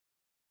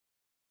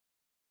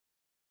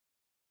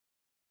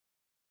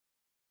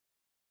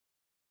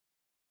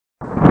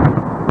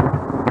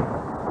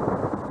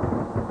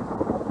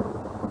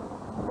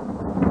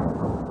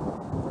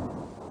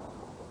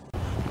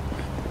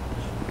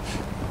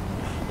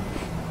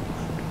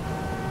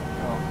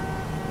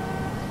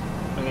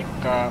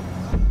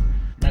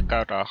Me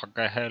käydään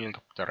hakemaan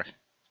helikopteri.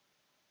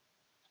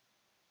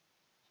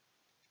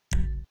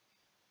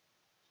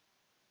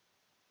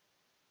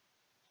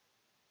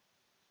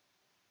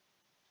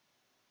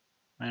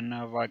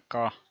 Mennään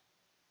vaikka...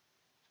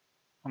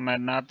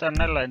 Mennään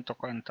tänne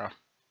lentokentaan.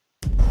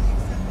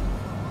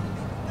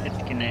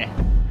 Hetkinen.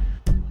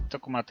 Vittu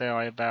kun mä teen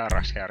aina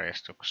väärässä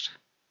järjestyksessä.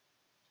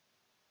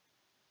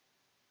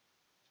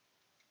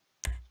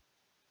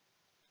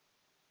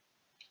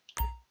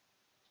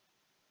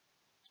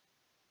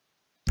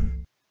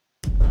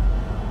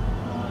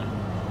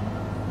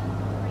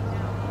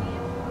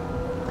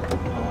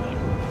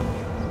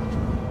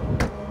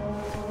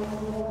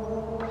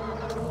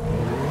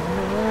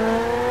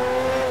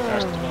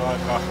 Tästä tulee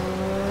aika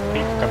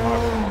pitkä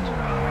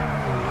matka.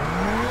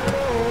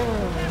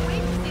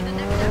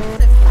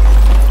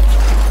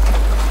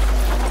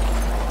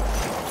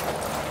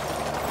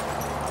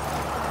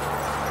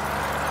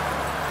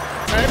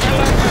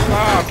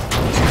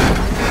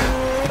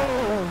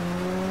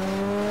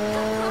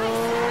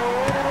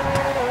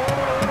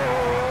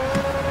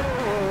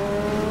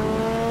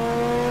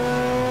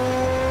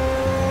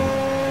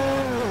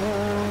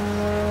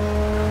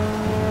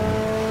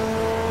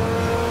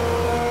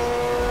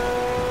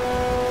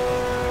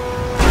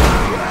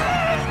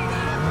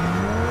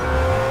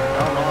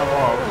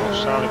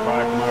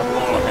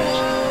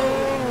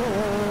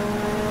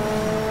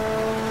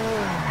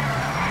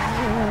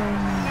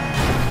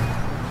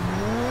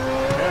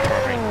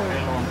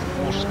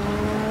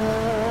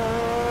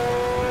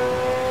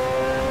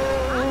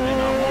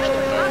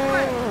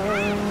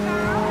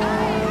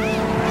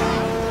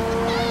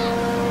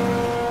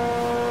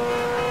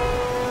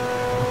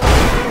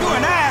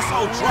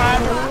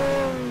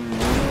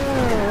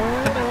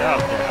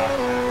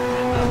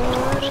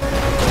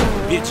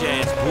 Bitch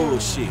ass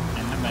bullshit.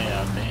 Ennen me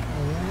jäätiin.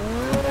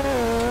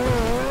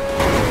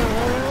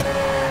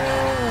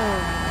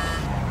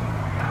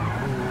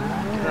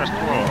 Mitäs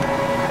tuolla?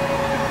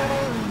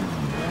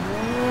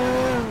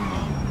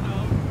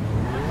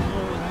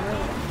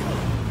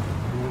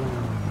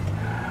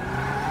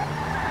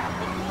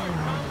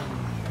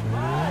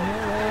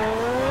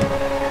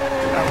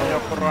 Täällä on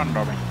joku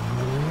randomi.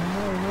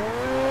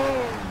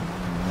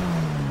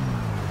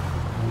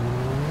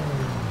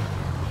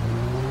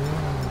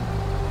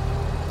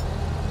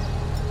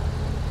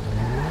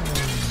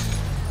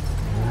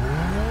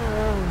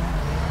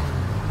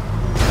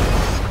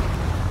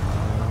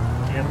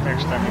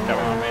 Tiedättekö sitä mitä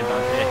vaan meitä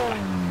on tehdä?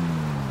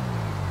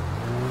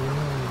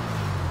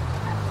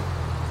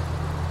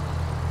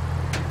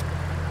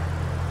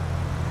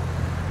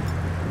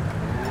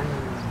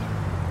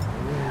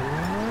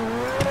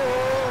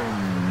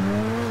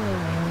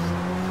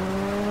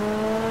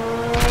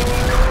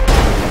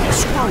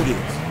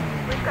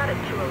 We've got a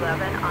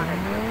 211 on a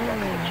group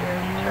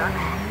security truck.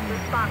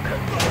 Respond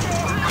code.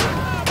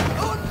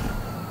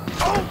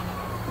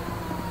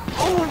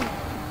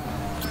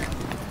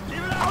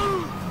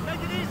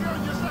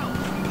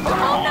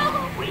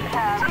 We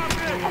have an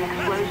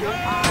explosion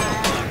on...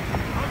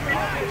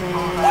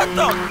 What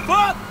the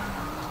fuck?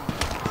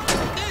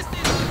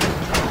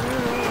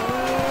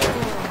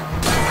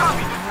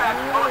 Copy, dispatch.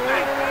 All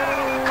day.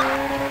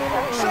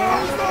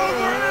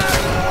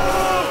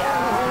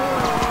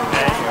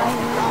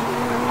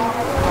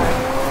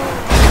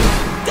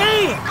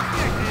 Damn!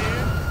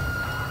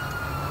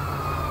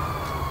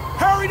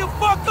 Hurry the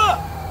fuck up!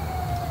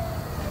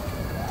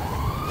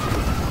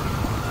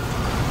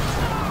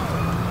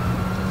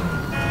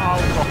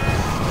 Auto.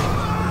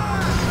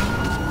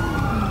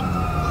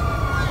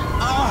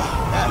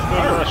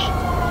 Ylös.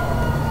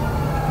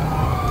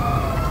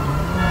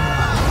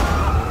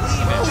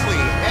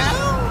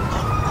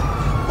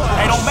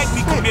 Hey, don't make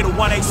me commit a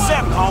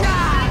 187, homie.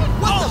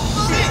 What the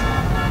shit?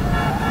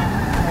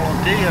 Mulla on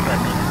kiire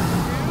nyt.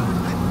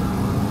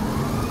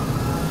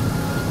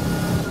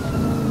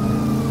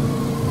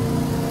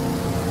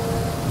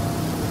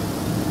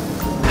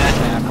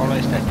 Tehdään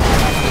poliisten.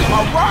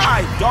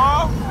 Alright,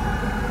 dog!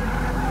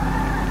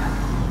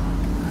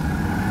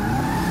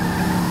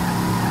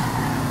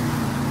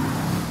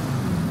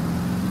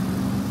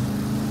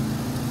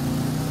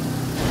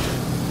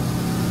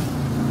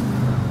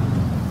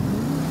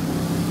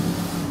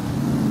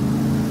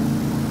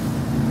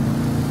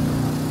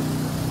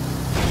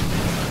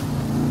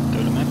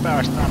 Kyllä me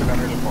päästään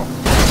perille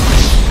kohtaan.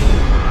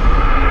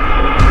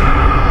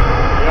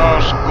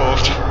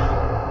 Joskus.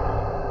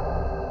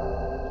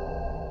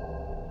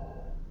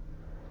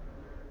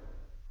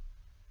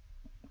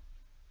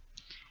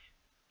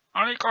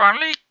 Olikohan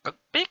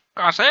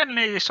pikkasen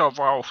niin iso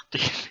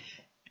vauhti?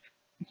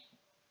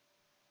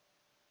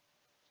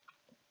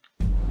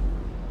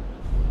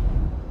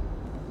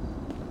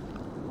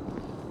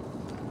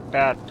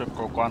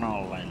 Päättyykö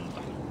kanan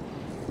lento?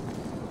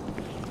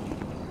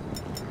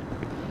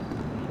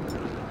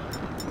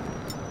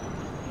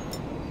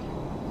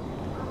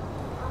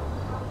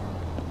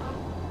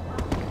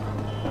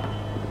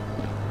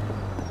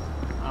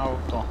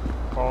 Auto,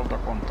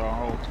 valtakunta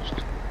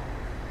autosta.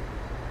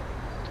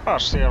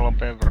 Taas siellä on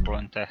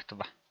Beverlyn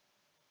tehtävä.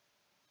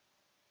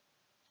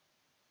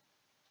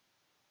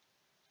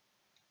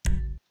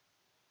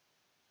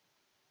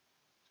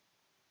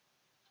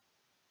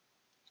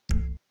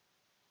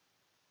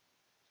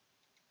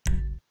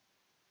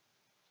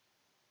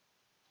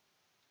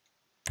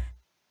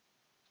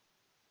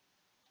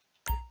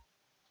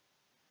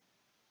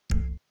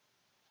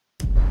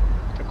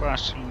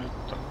 Mikäs sillä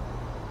nyt on?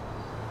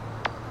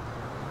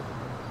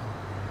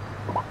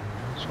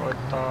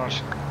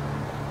 Soittaas.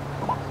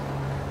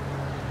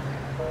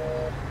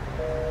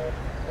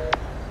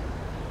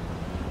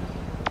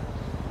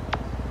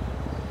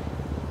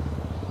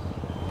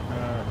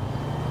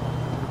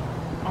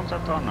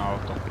 Otetaan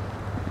auto.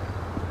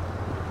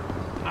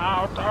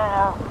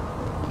 Auto!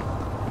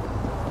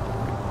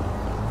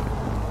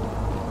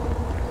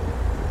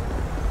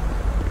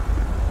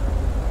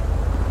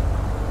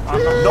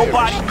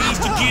 Nobody needs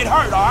to get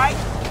hurt, all right?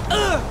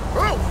 Hell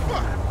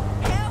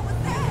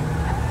with that!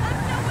 I'm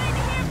still waiting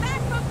to hear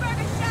back from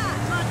Burger Shot!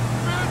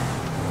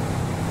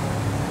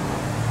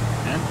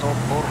 En tuu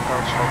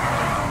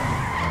purkausotteen.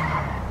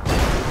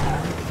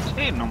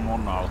 Siinä on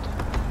mun auto.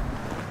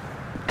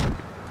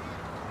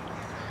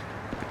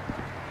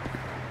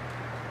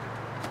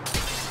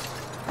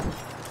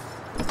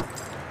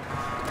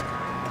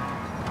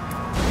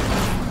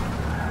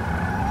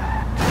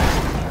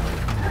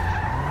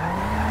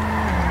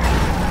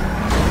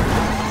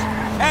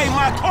 Hey,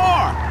 my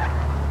car!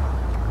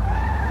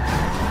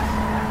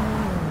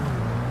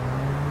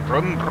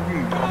 Run,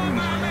 run,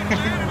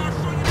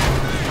 run.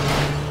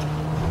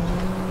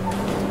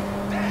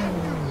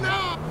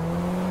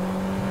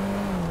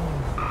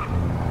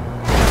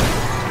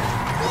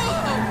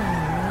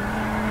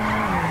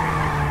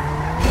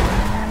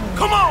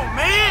 Come on,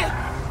 man!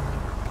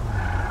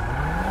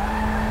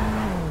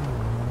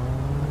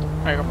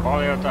 Aika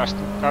paljon tästä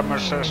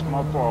tämmöisestä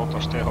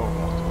mopoautosta ei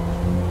hommata.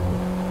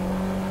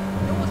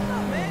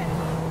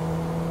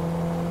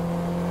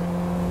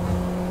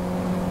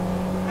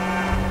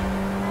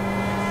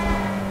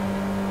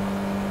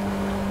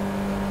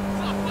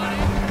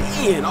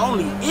 Man,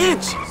 only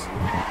inches.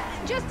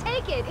 Just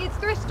take it. It's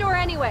thrift store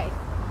anyway.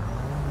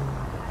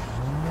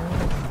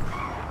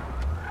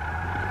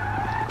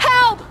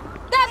 Help!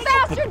 That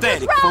bastard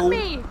pathetic, just fool. robbed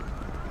me!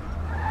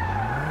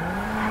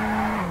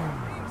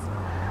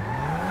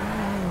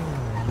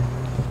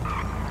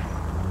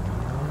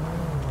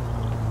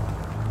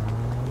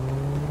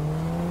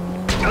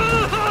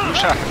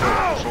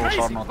 Pysähtyy, sun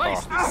sanotaan.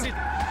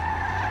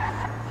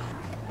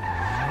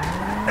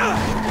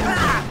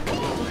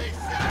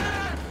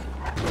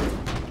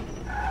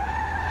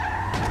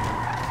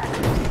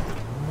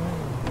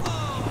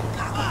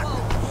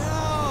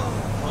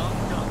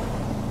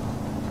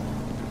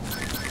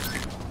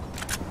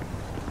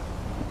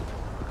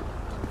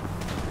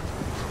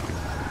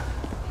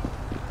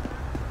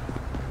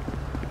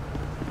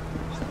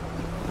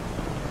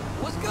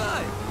 What's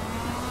good?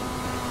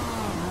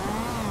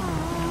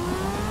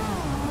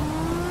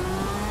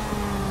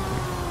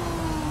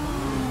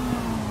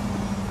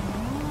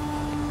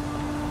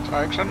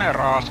 Saiko sä ne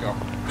raasio?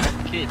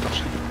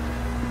 Kiitos.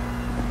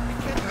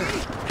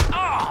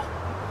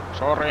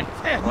 Sori.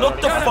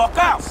 Look the fuck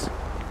out!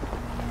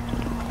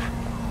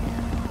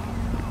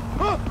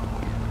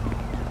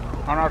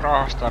 Anna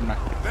rahas tänne.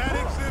 That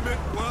exhibit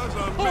was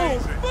Oh,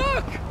 amazing.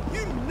 fuck!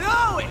 You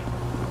know it!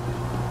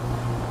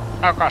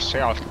 Takas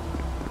sieltä.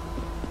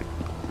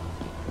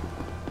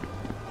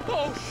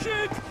 Oh,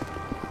 shit!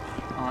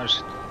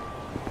 Noisit.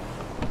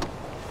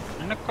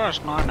 Minne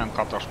kais nainen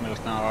katos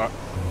miltä nää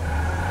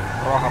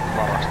rahat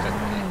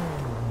varastettiin.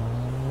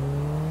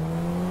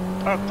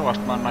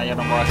 Toivottavasti mä en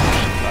jäänyt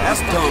vaihtoehtoja.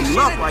 That's dumb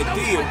luck right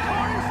there.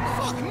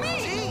 Fuck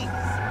me!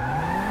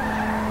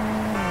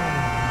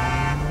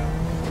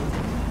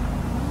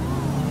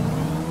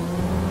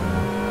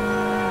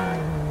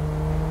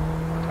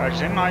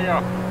 Taisin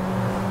ajaa.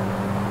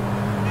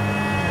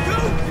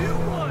 Dude, you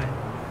won!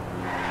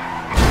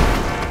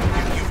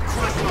 You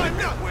crushed my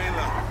nut,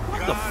 Wayla. What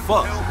the God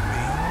fuck?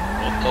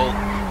 help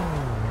me.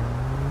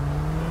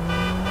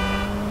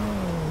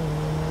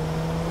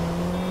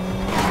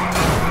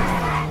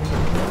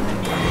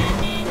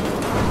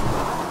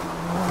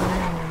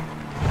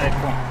 Ei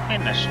kun,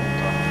 minne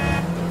suuntaan?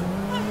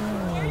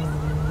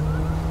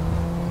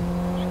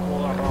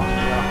 Suoraan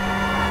ja...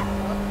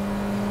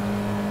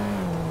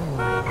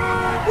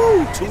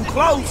 Woo, too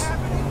close.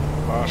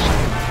 Vas.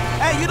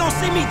 Hey, you don't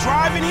see me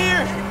driving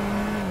here?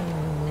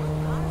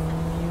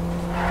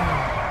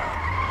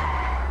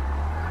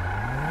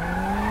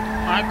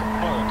 Aika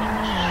paljon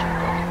tämmöisessä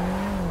suuntaan.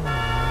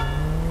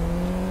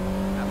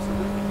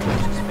 Absolutely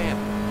precious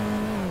family.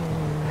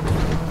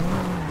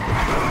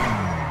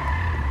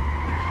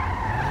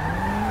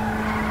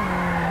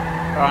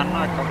 Vähän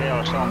aika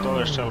vielä, se on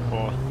toisella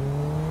puolella.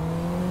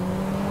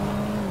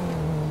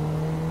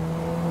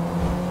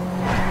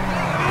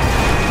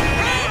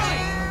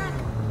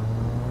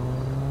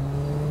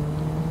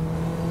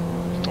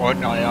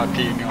 Toinen ajaa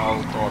kiinni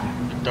autoon.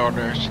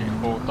 Todesi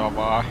huutaa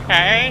vaan.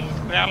 Hei,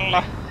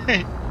 Vella!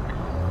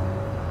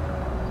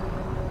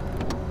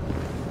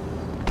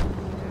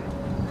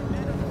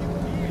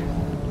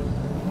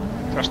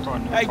 Mitäs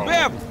toinen Hey, paluu?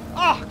 Bev!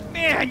 Oh,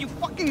 man, you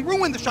fucking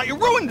ruined the shot. You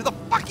ruined the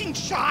fucking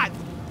shot.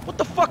 What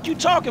the fuck you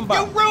talking You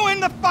about?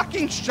 ruined the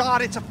fucking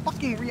shot. It's a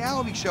fucking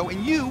reality show,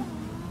 and you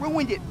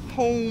ruined it,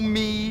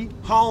 homie.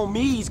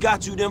 Homies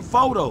got you them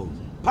photos.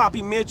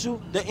 Poppy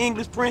Mitchell, the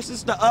English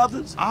princess, the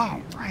others. Oh,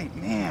 right,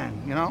 man,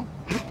 you know?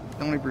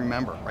 don't even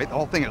remember, right? The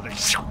whole thing is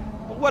like,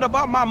 But what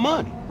about my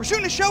money? we're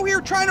shooting a show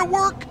here, trying to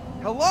work.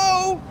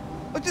 Hello?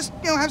 But just,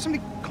 you know, have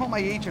somebody call my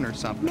agent or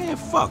something. Man,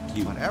 fuck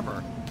you.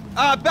 Whatever.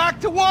 Back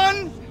to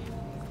one.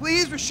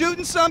 Please, we're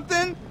shooting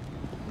something.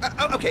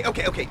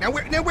 Okay.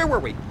 Now where were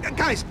we?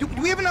 Guys, do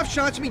we have enough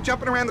shots of me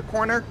jumping around the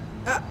corner?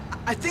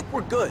 I think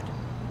we're good.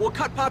 We'll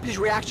cut Poppy's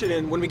reaction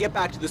in when we get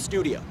back to the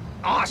studio.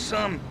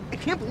 Awesome! I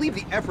can't believe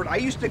the effort I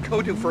used to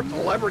go to for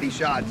celebrity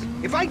shots.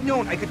 If I'd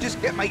known I could just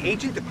get my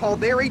agent to call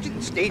their agent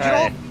and stage it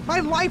all,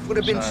 my life would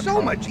have been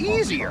so much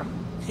easier.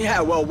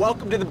 Yeah, well,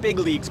 welcome to the big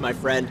leagues, my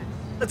friend.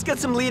 Let's get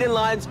some lead-in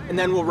lines, and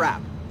then we'll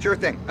wrap. Sure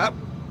thing. Up.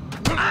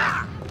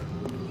 Ah!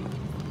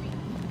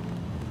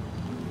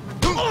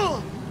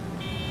 Whoa.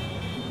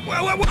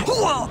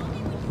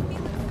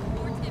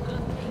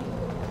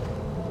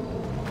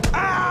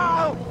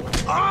 Ow!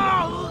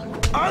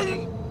 Oh!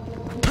 I...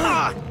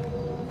 Ah!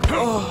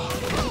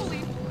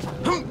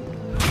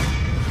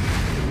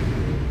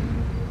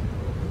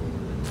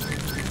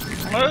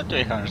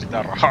 Löytyihän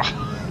sitä rahaa.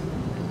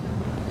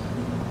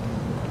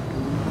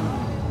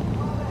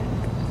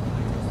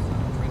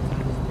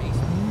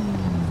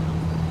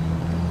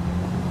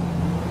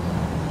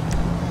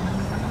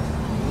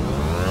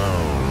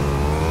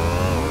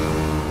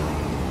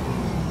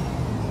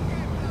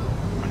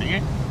 No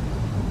niin.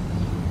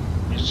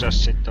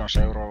 Missäs sitten on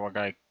seuraava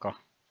keikka?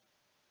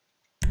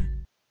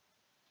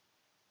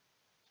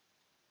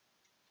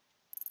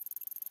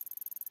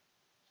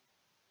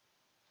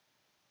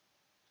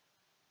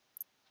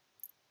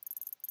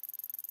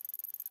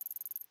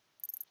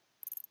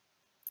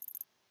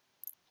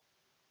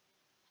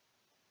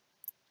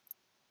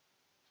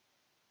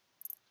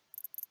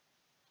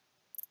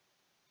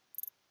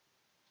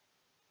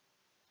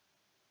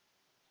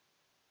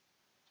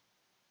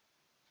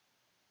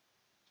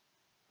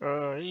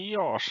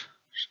 Joo, se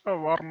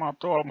on varmaan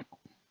tuolla,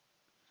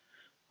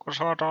 kun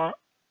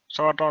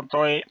saadaan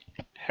toi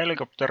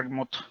helikopteri,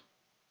 mut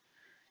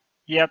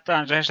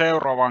jätän sen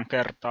seuraavan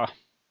kertaan.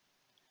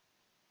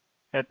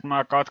 Et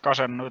mä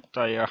katkaisen nyt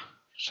ja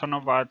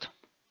sanon vaan, että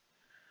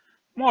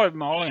moi,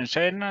 mä olin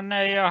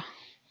Seinänen ja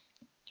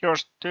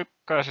jos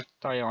tykkäsit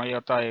tai on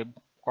jotain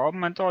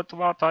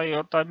kommentoitavaa tai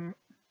jotain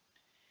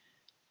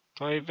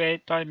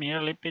toiveita tai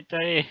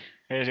mielipiteitä,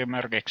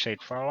 esimerkiksi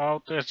siitä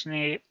Falloutista,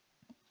 niin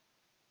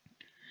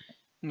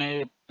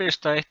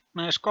pistä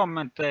myös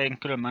kommentteihin,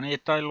 kyllä mä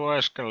niitä ei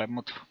lueskele,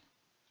 mut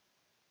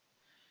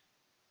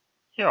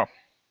joo.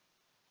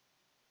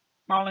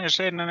 Mä olin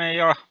Seinänen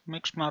ja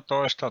miksi mä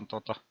toistan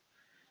tota.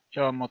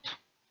 Joo, mut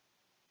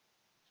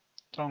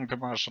tonkin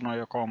mä sanoin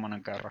jo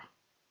 3. kerran.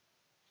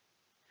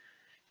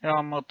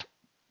 Joo, mut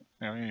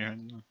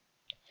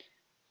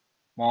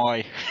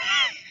moi.